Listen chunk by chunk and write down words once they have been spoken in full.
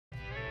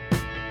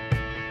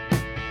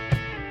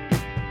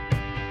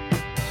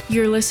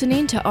You're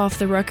listening to Off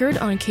the Record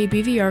on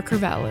KBVR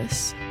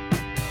Corvallis.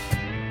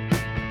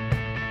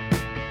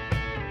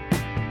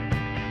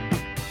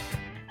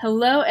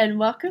 Hello and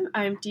welcome.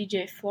 I'm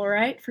DJ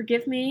Fluorite.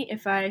 Forgive me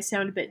if I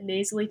sound a bit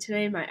nasally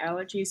today. My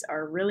allergies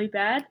are really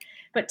bad.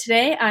 But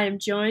today I am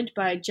joined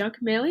by Junk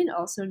Mailing,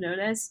 also known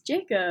as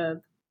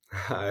Jacob.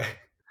 Hi,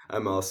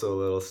 I'm also a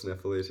little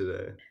sniffly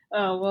today.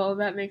 Oh, well,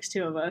 that makes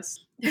two of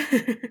us.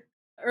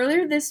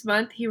 Earlier this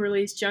month, he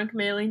released Junk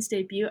Mailing's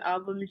debut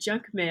album,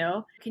 Junk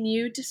Mail. Can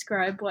you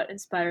describe what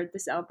inspired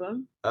this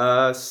album?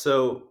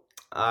 So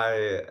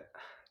I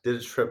did a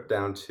trip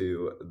down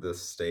to the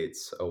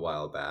States a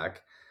while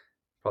back,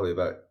 probably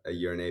about a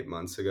year and 8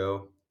 months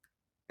ago,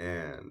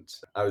 and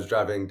I was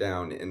driving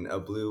down in a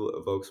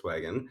blue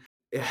Volkswagen,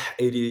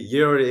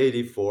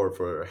 84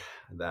 for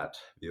that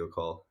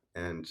vehicle,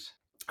 and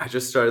I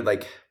just started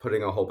like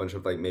putting a whole bunch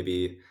of like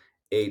maybe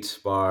 8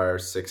 bar,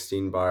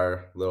 16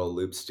 bar little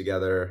loops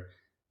together,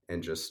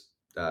 and just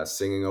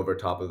singing over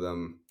top of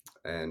them,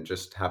 and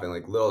just having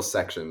like little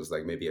sections,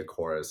 like maybe a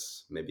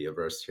chorus, maybe a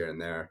verse here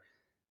and there.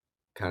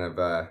 Kind of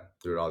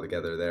threw it all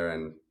together there,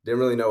 and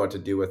didn't really know what to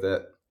do with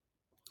it.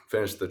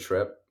 Finished the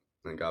trip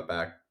and got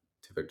back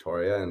to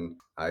Victoria, and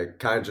I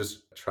kind of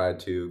just tried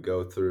to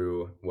go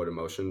through what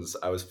emotions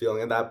I was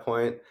feeling at that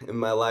point in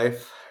my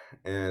life,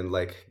 and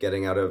like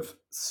getting out of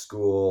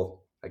school,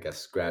 I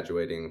guess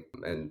graduating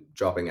and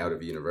dropping out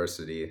of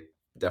university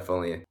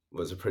definitely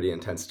was a pretty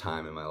intense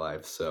time in my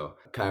life. So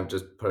kind of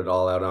just put it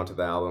all out onto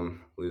the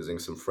album, losing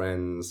some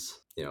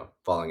friends,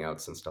 falling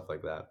outs and stuff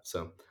like that.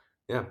 So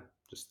yeah,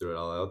 just threw it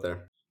all out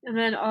there. And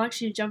then I'll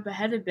actually jump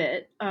ahead a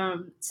bit.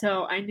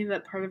 So I knew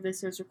that part of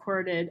this was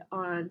recorded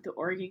on the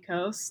Oregon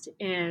coast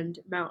and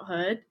Mount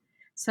Hood.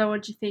 So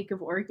what'd you think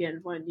of Oregon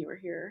when you were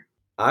here?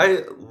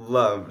 I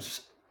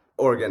loved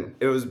Oregon.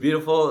 It was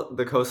beautiful.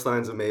 The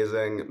coastline's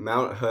amazing.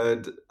 Mount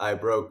Hood, I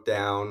broke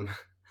down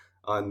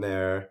on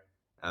there.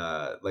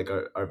 Like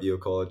our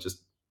vehicle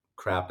just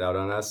crapped out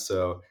on us,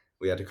 so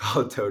we had to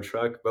call a tow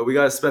truck. But we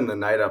got to spend the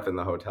night up in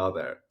the hotel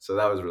there, so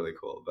that was really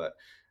cool. But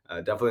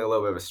definitely a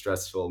little bit of a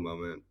stressful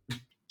moment.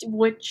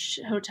 Which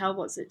hotel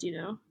was it? Do you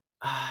know?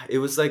 It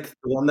was like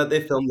the one that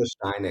they filmed The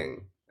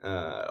Shining,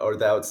 or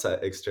the outside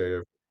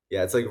exterior.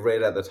 Yeah, it's like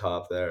right at the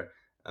top there.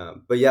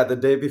 But yeah, the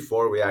day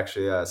before we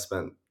actually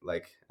spent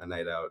like a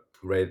night out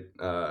right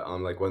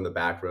on like one of the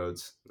back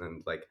roads,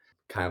 and like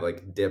kind of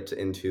like dipped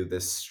into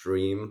this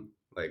stream.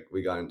 Like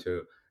we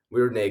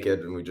were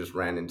naked and we just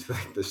ran into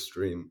like the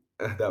stream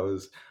that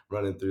was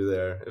running through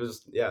there. It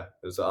was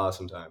an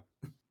awesome time.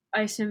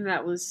 I assume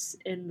that was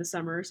in the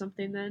summer or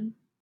something then.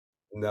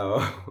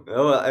 No,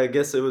 oh, I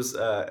guess it was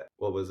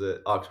what was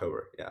it?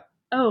 October. Yeah,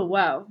 Oh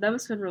wow, that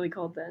must have been really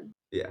cold then.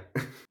 yeah.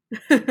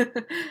 Yeah,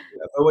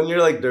 but when you're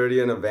like dirty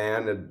in a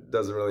van, it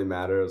doesn't really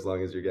matter as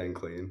long as you're getting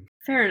clean.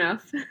 Fair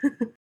enough.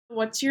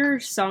 What's your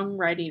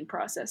songwriting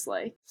process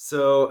like?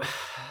 So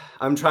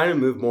I'm trying to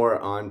move more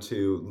on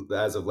to,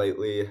 as of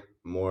lately,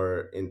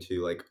 more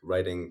into like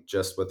writing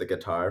just with the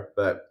guitar.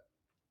 But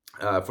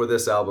for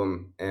this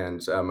album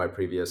and my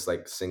previous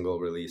like single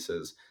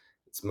releases,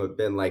 it's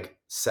been like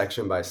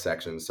section by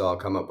section. So I'll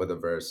come up with a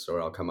verse or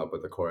I'll come up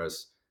with a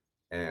chorus,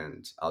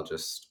 and I'll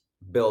just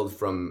build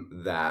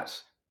from that.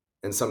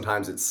 And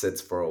sometimes it sits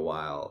for a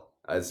while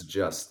as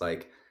just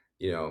like,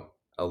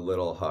 a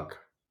little hook.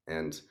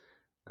 And,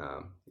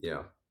 um, you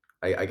know,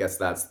 I guess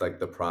that's like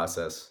the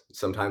process.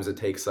 Sometimes it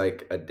takes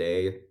like a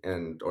day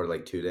or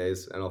like 2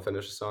 days and I'll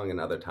finish a song. And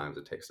other times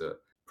it takes a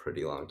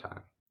pretty long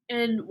time.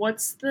 And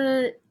what's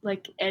the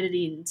like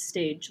editing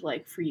stage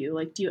like for you?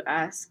 Like do you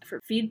ask for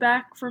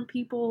feedback from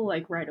people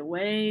like right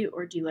away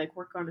or do you like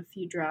work on a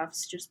few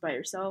drafts just by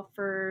yourself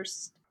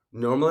first?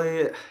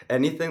 Normally,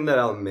 anything that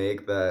I'll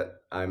make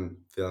that I'm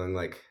feeling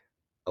like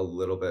a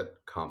little bit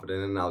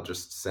confident in, I'll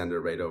just send it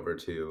right over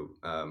to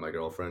my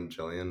girlfriend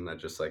Jillian.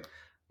 I'm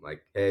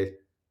like, hey,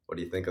 what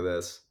do you think of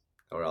this?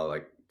 Or I'll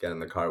like get in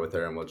the car with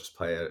her and we'll just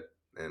play it,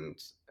 and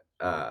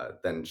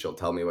then she'll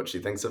tell me what she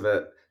thinks of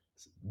it.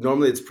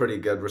 Normally, it's pretty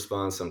good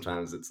response.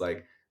 Sometimes it's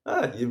like,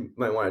 you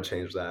might want to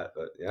change that,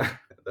 but yeah,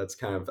 that's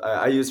kind of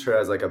I use her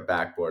as like a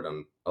backboard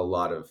on a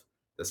lot of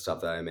the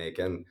stuff that I make,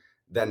 and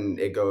then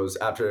it goes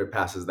after it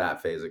passes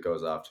that phase, it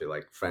goes off to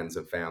like friends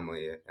and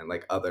family and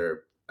like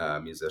other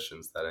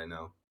musicians that I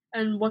know.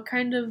 And what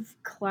kind of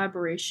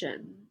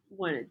collaboration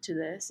went into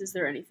this? Is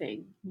there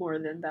anything more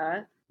than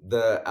that?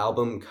 The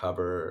album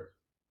cover,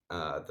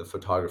 the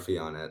photography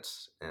on it,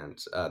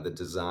 and the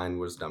design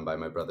was done by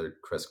my brother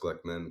Chris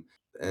Glickman,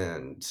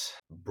 and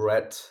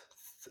Brett.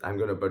 I'm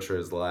gonna butcher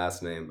his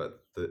last name,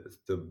 but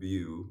the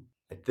view,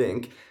 I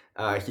think,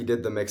 he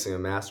did the mixing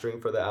and mastering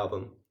for the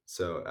album.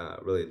 So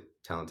really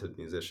talented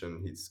musician.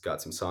 He's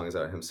got some songs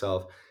out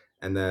himself,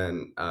 and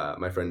then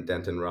my friend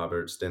Denton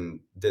Roberts did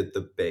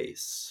the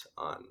bass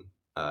on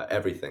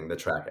everything, the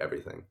track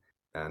everything,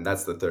 and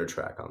that's the third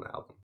track on the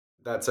album.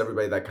 That's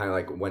everybody that kind of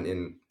like went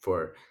in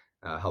for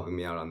helping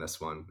me out on this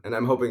one, and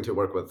I'm hoping to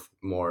work with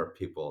more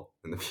people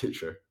in the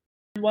future.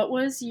 What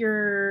was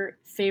your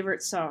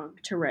favorite song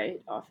to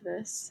write off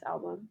this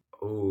album?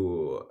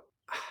 Oh,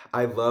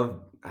 I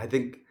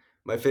think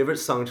My favorite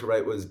song to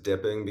write was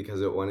Dipping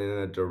because it went in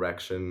a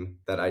direction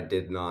that I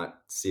did not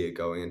see it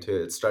going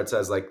into. It starts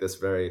as like this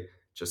very,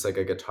 just like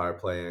a guitar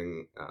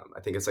playing, I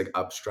think it's like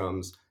up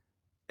strums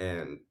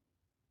and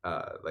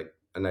like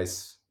a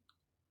nice,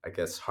 I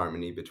guess,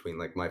 harmony between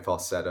like my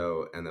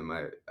falsetto and then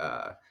my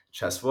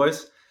chest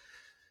voice.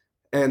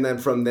 And then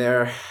from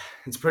there,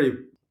 it's pretty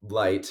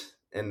light.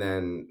 And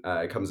then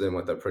it comes in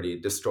with a pretty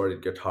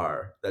distorted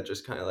guitar that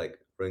just kind of like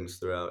rings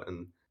throughout.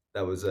 And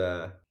that was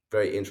a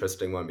very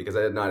interesting one because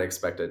I did not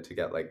expect it to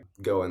get like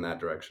go in that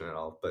direction at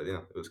all. But yeah,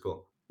 it was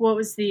cool. What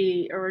was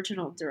the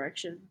original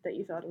direction that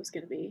you thought it was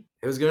going to be?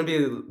 It was gonna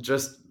be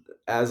just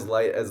as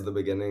light as the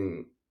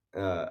beginning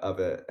of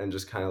it, and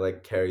just kind of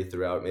like carry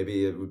throughout.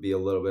 Maybe it would be a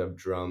little bit of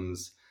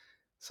drums,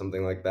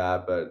 something like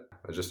that. But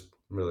I just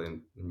really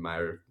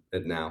admire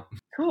it now.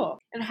 Cool.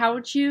 And how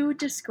would you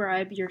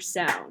describe your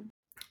sound?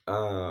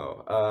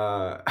 Oh,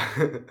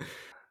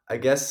 I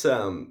guess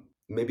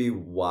maybe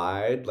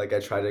wide. Like I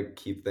try to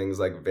keep things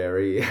like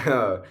very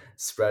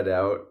spread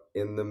out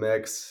in the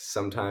mix.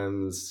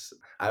 Sometimes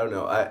I don't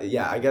know.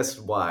 Yeah, I guess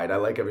wide. I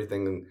like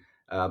everything.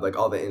 Like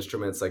all the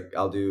instruments. Like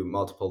I'll do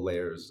multiple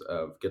layers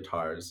of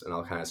guitars, and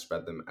I'll kind of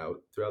spread them out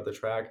throughout the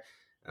track.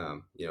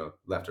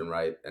 Left and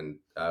right, and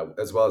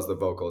as well as the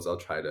vocals, I'll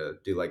try to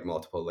do like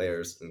multiple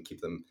layers and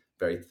keep them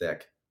very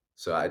thick.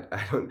 So I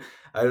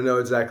don't know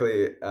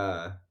exactly.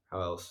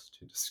 How else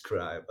to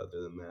describe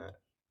other than that?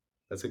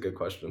 That's a good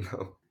question,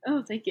 though.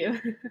 Oh, thank you.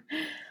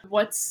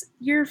 What's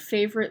your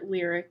favorite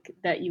lyric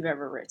that you've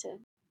ever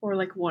written? Or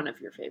like one of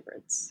your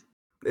favorites?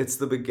 It's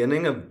the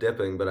beginning of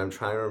Dipping, but I'm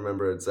trying to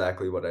remember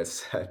exactly what I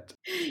said.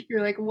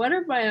 You're like, what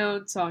are my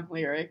own song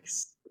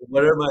lyrics?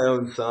 What are my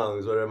own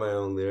songs? What are my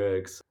own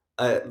lyrics?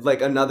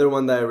 Like another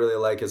one that I really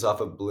like is off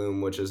of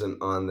Bloom, which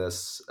isn't on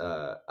this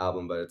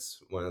album, but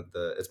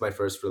it's my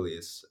first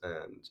release,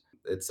 and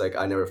it's like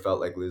I never felt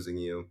like losing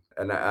you,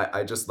 and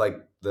I just like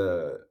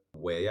the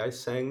way I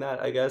sang that,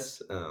 I guess,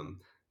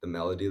 the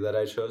melody that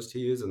I chose to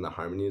use and the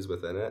harmonies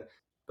within it.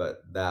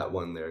 But that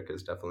one lyric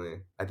is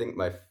definitely, I think,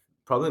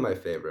 probably my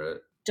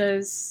favorite.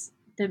 Does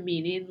the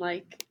meaning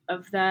like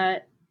of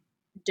that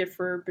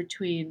differ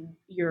between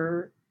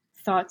your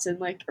thoughts and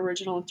like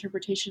original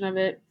interpretation of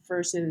it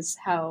versus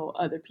how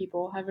other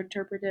people have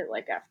interpreted it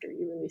like after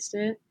you released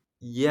it?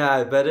 Yeah,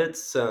 I bet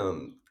it's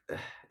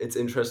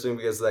interesting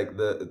because like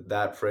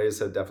that phrase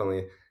had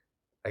definitely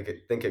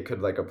think it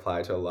could like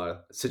apply to a lot of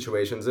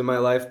situations in my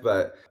life,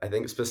 but I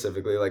think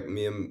specifically like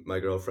me and my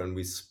girlfriend,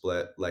 we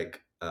split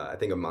like I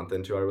think a month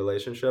into our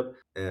relationship,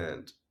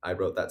 and I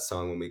wrote that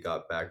song when we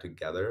got back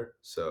together.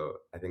 So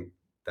I think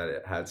that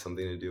it had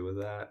something to do with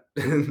that.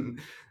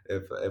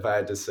 If I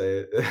had to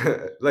say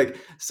it. Like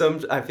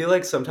I feel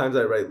like sometimes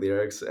I write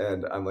lyrics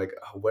and I'm like,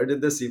 oh, where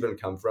did this even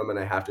come from? And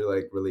I have to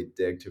like really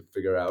dig to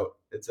figure out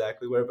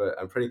exactly where, but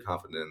I'm pretty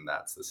confident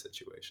that's the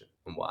situation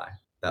and why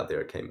that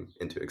lyric came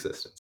into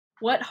existence.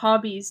 What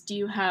hobbies do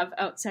you have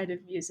outside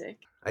of music?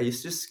 I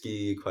used to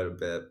ski quite a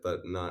bit,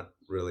 but not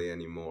really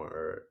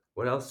anymore.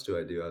 What else do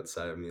I do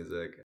outside of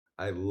music?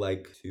 I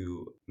like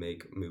to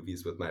make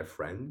movies with my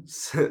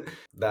friends.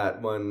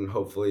 That one,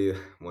 hopefully,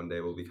 one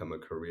day will become a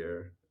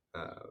career.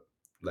 Uh,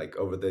 like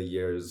over the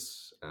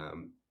years,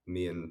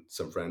 me and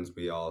some friends,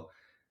 we all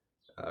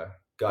uh,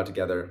 got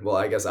together. Well,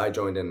 I guess I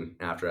joined in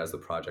after as the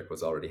project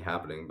was already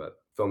happening, but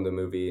filmed the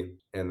movie.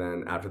 And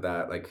then after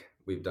that, like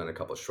we've done a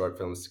couple short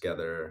films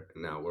together.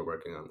 And now we're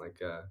working on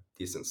like a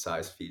decent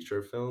sized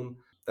feature film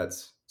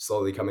that's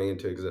slowly coming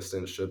into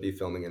existence, should be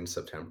filming in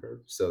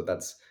September. So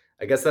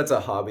I guess that's a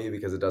hobby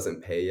because it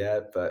doesn't pay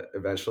yet, but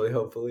eventually,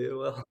 hopefully, it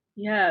will.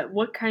 Yeah,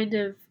 what kind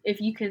of,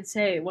 if you can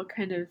say, what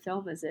kind of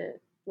film is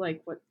it?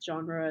 Like what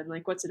genre and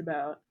like what's it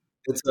about?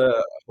 It's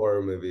a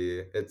horror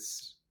movie.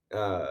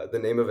 The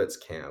name of it's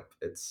Camp.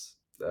 It's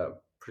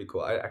pretty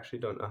cool. I actually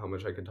don't know how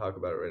much I can talk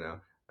about it right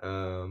now.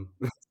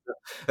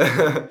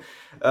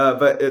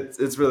 But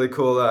it's really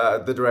cool.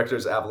 The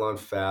director's Avalon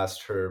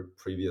Fast. Her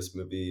previous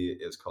movie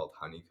is called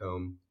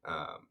Honeycomb,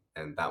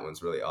 and that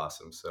one's really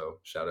awesome. So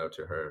shout out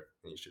to her,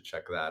 and you should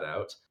check that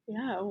out.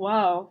 Yeah,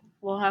 wow.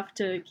 We'll have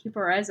to keep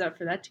our eyes out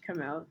for that to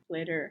come out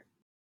later.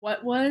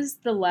 What was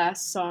the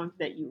last song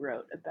that you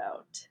wrote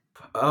about?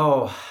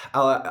 Oh,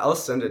 I'll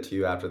send it to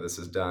you after this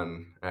is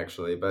done,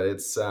 actually. But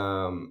it's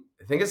I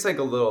think it's like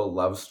a little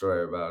love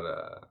story about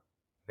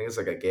I think it's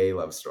like a gay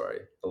love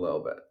story, a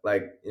little bit.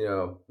 Like,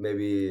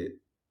 maybe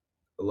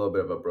a little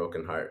bit of a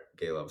broken heart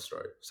gay love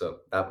story. So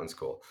that one's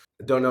cool.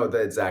 I don't know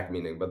the exact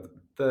meaning, but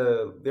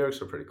the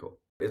lyrics are pretty cool.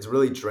 It's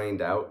really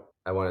drained out.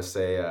 I want to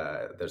say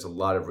there's a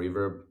lot of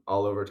reverb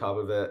all over top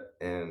of it,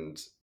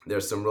 and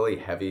there's some really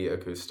heavy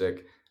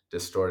acoustic,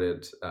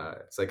 distorted.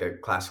 It's like a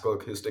classical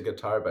acoustic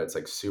guitar, but it's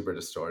like super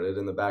distorted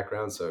in the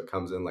background, so it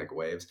comes in like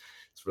waves.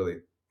 It's really,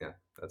 yeah,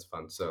 that's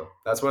fun. So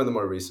that's one of the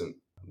more recent,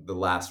 the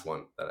last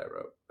one that I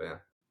wrote. But yeah.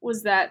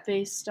 Was that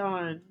based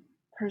on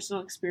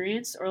personal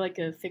experience or like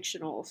a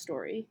fictional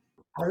story?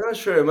 I'm not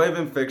sure. It might have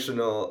been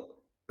fictional.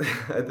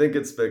 I think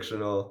it's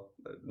fictional.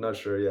 Not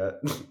sure yet.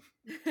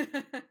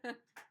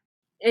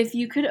 If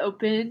you could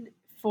open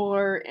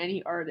for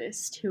any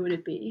artist, who would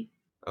it be?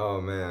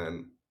 Oh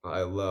man,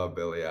 I love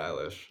Billie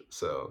Eilish,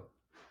 so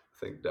I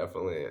think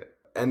definitely.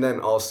 And then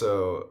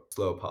also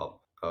slow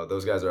pulp. Oh,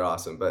 those guys are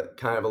awesome, but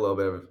kind of a little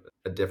bit of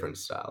a different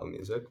style of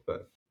music.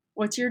 But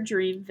What's your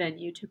dream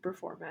venue to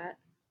perform at?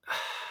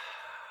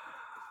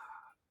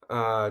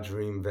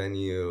 dream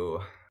venue.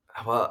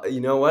 Well,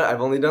 you know what?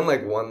 I've only done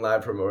like one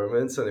live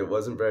performance and it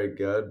wasn't very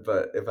good.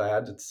 But if I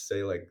had to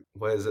say like,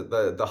 what is it?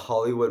 The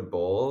Hollywood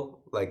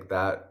Bowl, like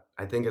that.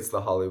 I think it's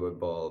the Hollywood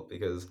Bowl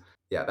because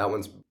yeah, that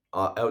one's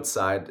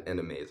outside and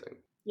amazing.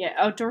 Yeah,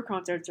 outdoor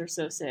concerts are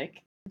so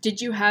sick.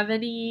 Did you have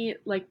any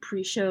like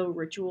pre-show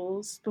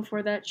rituals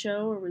before that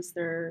show, or was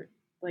there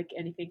like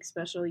anything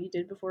special you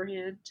did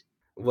beforehand?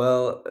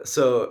 Well,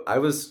 so I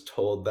was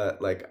told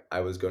that like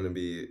I was going to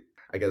be,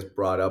 I guess,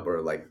 brought up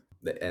or like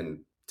the and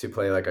to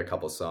play like a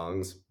couple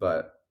songs,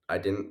 but I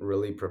didn't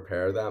really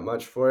prepare that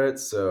much for it.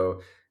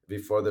 So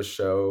before the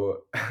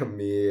show,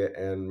 me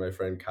and my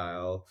friend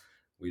Kyle,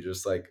 we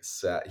just like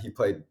sat. He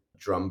played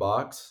drum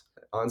box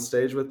on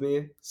stage with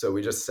me, so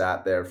we just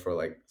sat there for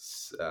like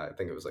I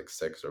think it was like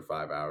 6 or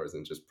 5 hours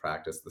and just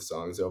practiced the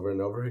songs over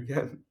and over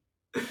again.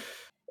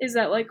 Is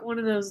that like one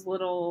of those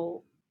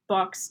little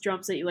box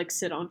drums that you like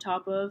sit on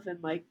top of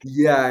and like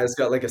Yeah, it's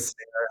got like a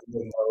snare and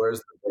then lowers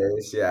the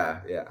bass.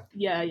 Yeah, yeah.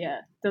 yeah,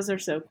 yeah. Those are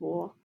so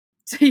cool.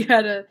 So you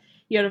had a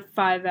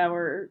 5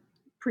 hour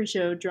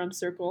pre-show drum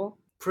circle.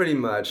 Pretty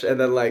much. And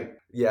then like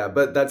yeah,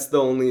 but that's the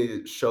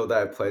only show that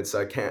I played,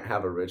 so I can't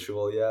have a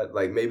ritual yet.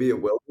 Like maybe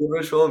it will be a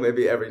ritual.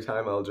 Maybe every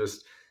time I'll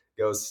just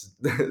go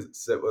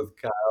sit with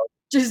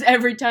Just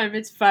every time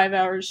it's 5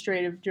 hours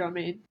straight of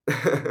drumming.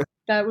 Kyle.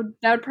 That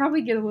would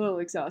probably get a little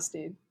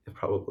exhausting.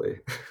 Probably.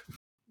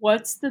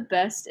 What's the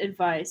best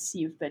advice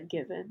you've been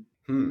given?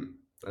 Hmm.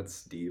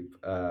 That's deep.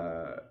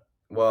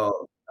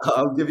 Well,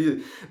 I'll give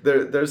you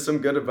there's some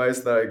good advice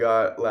that I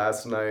got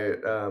last night.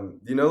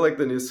 You know like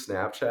the new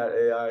Snapchat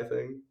AI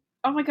thing?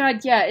 Oh my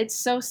god, yeah, it's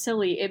so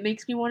silly. It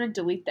makes me want to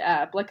delete the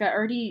app. Like I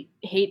already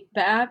hate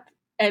the app,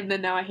 and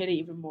then now I hate it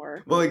even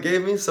more. Well, it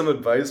gave me some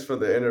advice for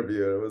the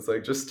interview. It was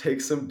like, just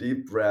take some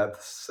deep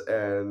breaths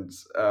and,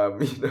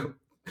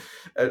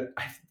 and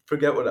I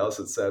forget what else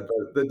it said,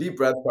 but the deep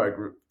breath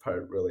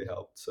part really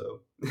helped.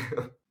 So,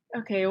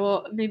 Okay,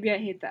 well, maybe I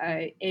hate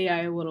the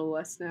AI a little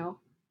less now.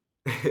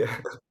 yeah.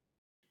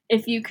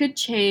 If you could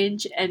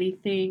change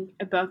anything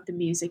about the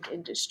music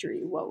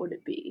industry, what would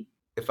it be?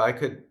 If I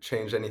could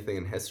change anything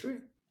in history?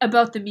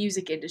 About the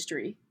music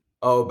industry.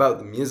 Oh, about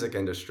the music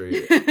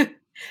industry.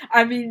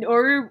 I mean,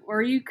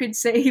 or you could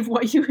say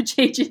what you would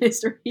change in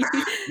history.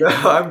 No,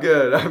 I'm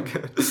good. I'm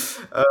good.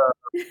 Uh,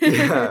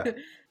 yeah.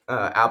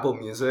 Apple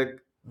Music,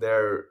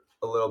 they're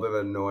a little bit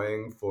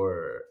annoying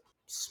for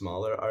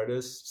smaller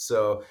artists.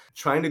 So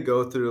trying to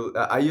go through,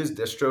 I use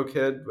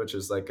DistroKid, which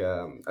is like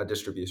a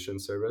distribution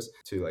service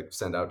to like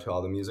send out to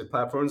all the music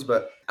platforms.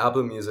 But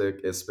Apple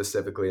Music is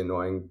specifically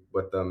annoying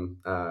with them.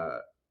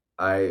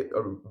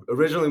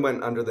 Originally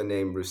went under the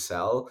name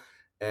Roussel,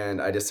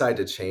 and I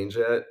decided to change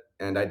it.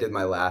 And I did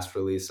my last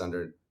release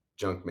under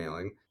Junk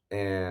Mailing,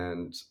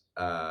 and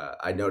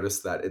I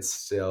noticed that it's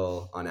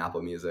still on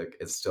Apple Music.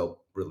 It's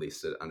still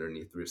released it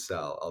underneath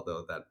Roussel,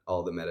 although that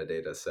all the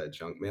metadata said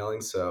junk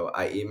mailing. So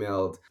I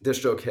emailed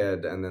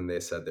DistroKid, and then they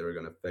said they were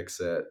going to fix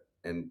it,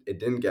 and it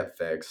didn't get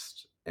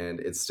fixed.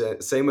 And it's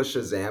same with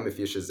Shazam. If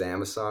you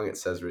Shazam a song, it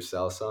says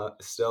Roussel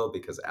still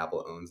because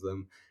Apple owns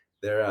them.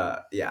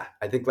 They're yeah,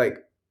 I think like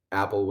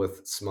Apple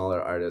with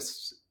smaller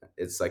artists,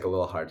 it's like a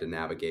little hard to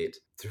navigate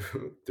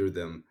through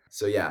them.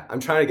 So yeah, I'm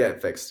trying to get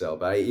it fixed still,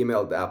 but I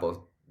emailed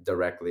Apple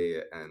directly,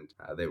 and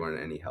they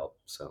weren't any help.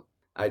 So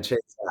I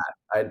changed that.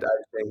 I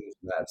changed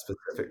that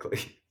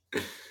specifically.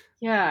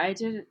 Yeah, I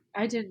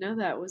didn't know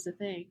that was a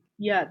thing.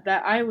 Yeah,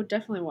 that I would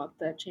definitely want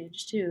that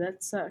change too.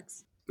 That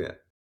sucks. Yeah.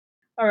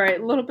 All right,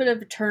 a little bit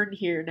of a turn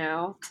here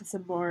now to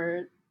some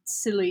more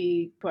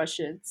silly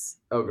questions.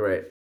 Oh,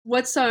 great.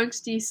 What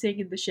songs do you sing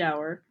in the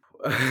shower?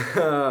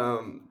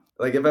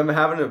 Like if I'm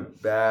having a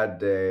bad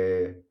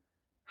day,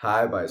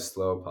 High by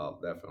Slow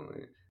Pop,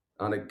 definitely.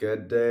 On a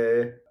good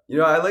day,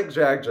 I like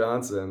Jack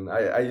Johnson.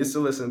 I used to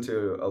listen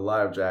to a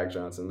lot of Jack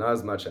Johnson, not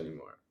as much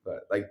anymore,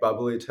 but like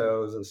Bubbly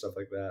Toes and stuff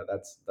like that.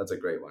 That's a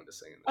great one to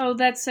sing in the Oh,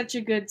 that's such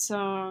a good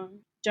song.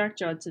 Jack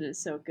Johnson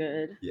is so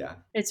good. Yeah,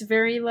 It's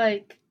very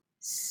like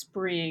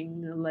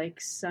spring,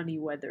 like sunny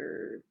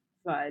weather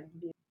vibe.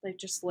 Like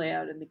just lay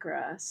out in the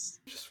grass.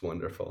 just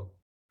wonderful.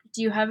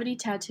 Do you have any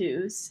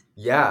tattoos?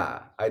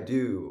 Yeah, I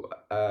do.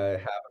 I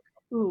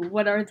Ooh,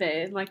 what are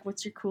they? Like,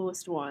 what's your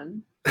coolest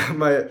one?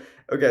 my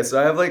okay, so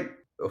I have like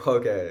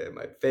okay,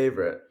 my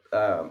favorite.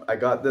 I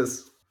got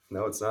this.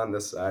 No, it's not on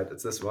this side.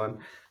 It's this one.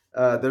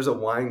 There's a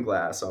wine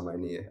glass on my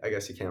knee. I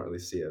guess you can't really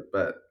see it,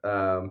 but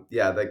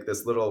yeah, like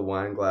this little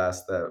wine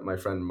glass that my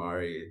friend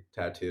Mari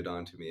tattooed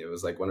onto me. It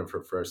was like one of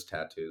her first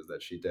tattoos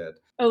that she did.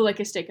 Oh, like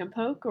a stick and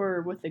poke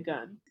or with a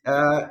gun?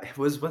 It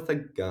was with a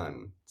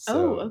gun,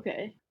 Oh, so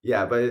okay.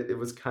 yeah, but it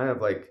was kind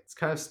of like it's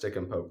kind of stick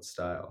and poke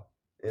style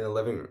in a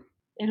living room.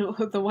 And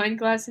with the wine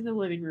glass in the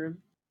living room.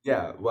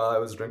 Yeah, while I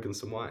was drinking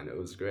some wine, it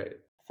was great.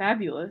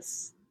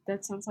 Fabulous.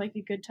 That sounds like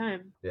a good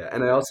time. Yeah,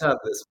 and I also have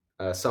this.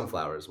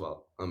 sunflower as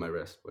well on my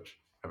wrist, which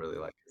I really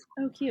like.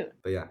 Oh, cute.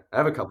 But yeah, I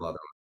have a couple other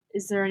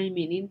Is there any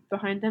meaning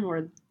behind them,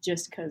 or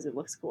just because it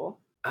looks cool?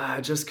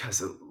 just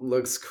because it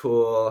looks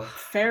cool.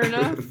 Fair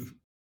enough.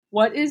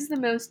 What is the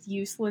most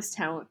useless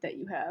talent that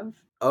you have?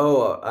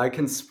 Oh, I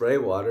can spray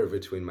water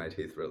between my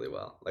teeth really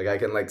well. Like I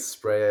can like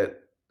spray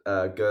it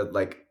good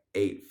like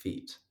 8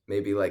 feet,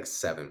 maybe like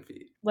 7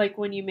 feet. Like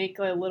when you make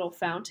a little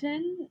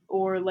fountain,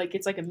 or like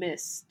it's like a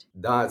mist?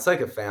 No, it's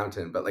like a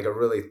fountain, but like a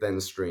really thin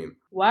stream.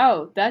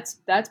 Wow, that's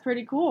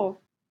pretty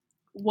cool.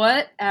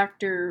 What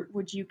actor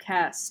would you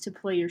cast to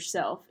play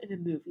yourself in a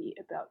movie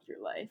about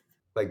your life?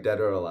 Like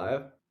dead or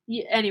alive.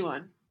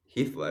 Anyone.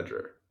 Heath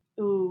Ledger.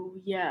 Ooh,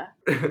 yeah.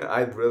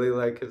 I really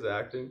like his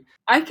acting.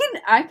 I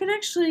can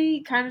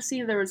actually kind of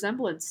see the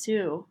resemblance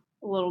too,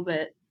 a little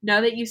bit.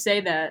 Now that you say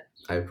that,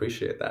 I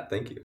appreciate that.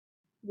 Thank you.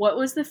 what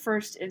was the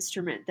first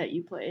instrument that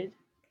you played?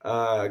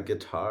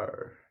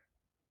 Guitar.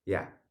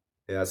 Yeah.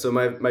 Yeah, so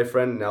my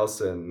friend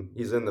Nelson,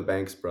 he's in the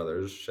Banks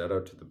Brothers. Shout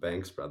out to the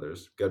Banks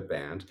Brothers. Good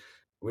band.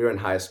 We were in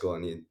high school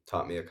and he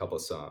taught me a couple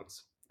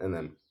songs. And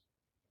then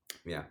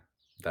yeah,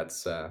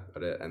 that's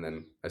about it. And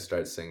then I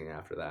started singing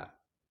after that.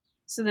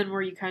 So then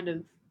were you kind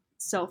of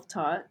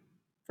self-taught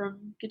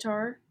from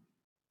guitar?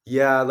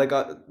 Yeah, like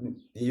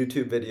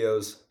YouTube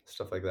videos,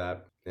 stuff like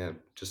that. Yeah,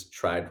 just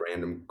tried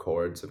random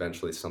chords.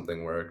 Eventually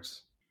something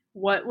works.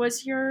 What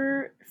was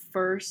your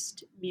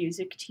first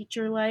music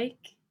teacher like?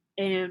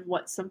 And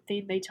what's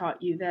something they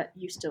taught you that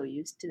you still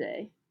use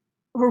today?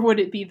 Or would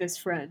it be this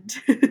friend?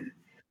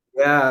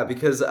 Yeah,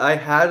 because I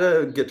had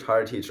a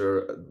guitar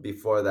teacher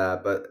before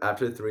that, but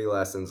after 3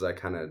 lessons, I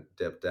kind of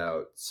dipped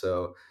out.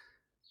 So,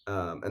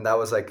 and that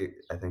was like,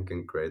 I think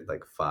in grade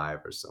like 5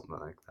 or something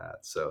like that.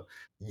 So,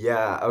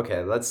 yeah,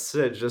 okay, let's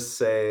just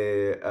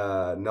say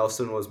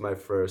Nelson was my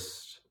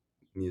first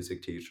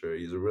music teacher.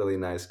 He's a really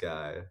nice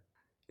guy,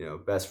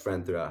 best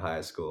friend throughout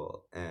high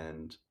school.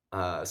 And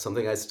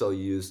something I still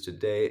use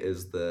today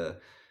is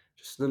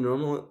just the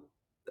normal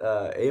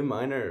A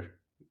minor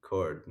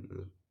chord,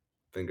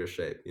 finger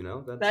shape,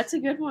 That's that's, a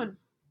good one.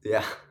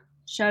 yeah.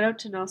 Shout out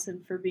to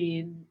Nelson for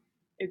being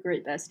a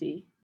great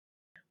bestie.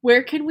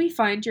 Where can we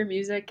find your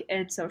music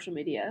and social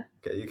media?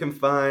 Okay, you can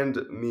find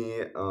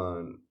me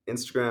on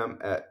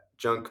Instagram at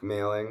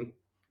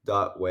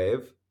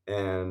junkmailing.wave,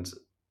 and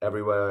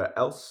everywhere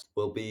else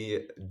will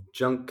be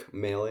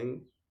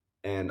junkmailing.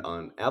 And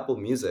on Apple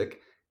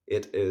Music,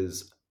 it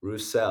is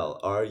Roussel,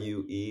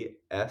 Ruesell.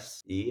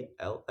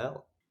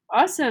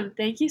 Awesome.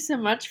 Thank you so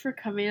much for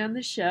coming on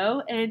the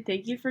show and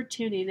thank you for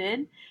tuning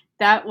in.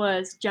 That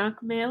was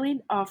Junk Mailing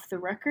off the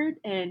record,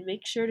 and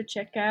make sure to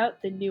check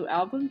out the new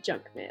album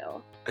Junk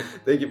Mail.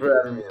 Thank you for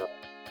having me on.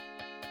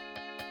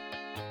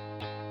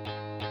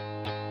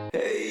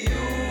 Hey.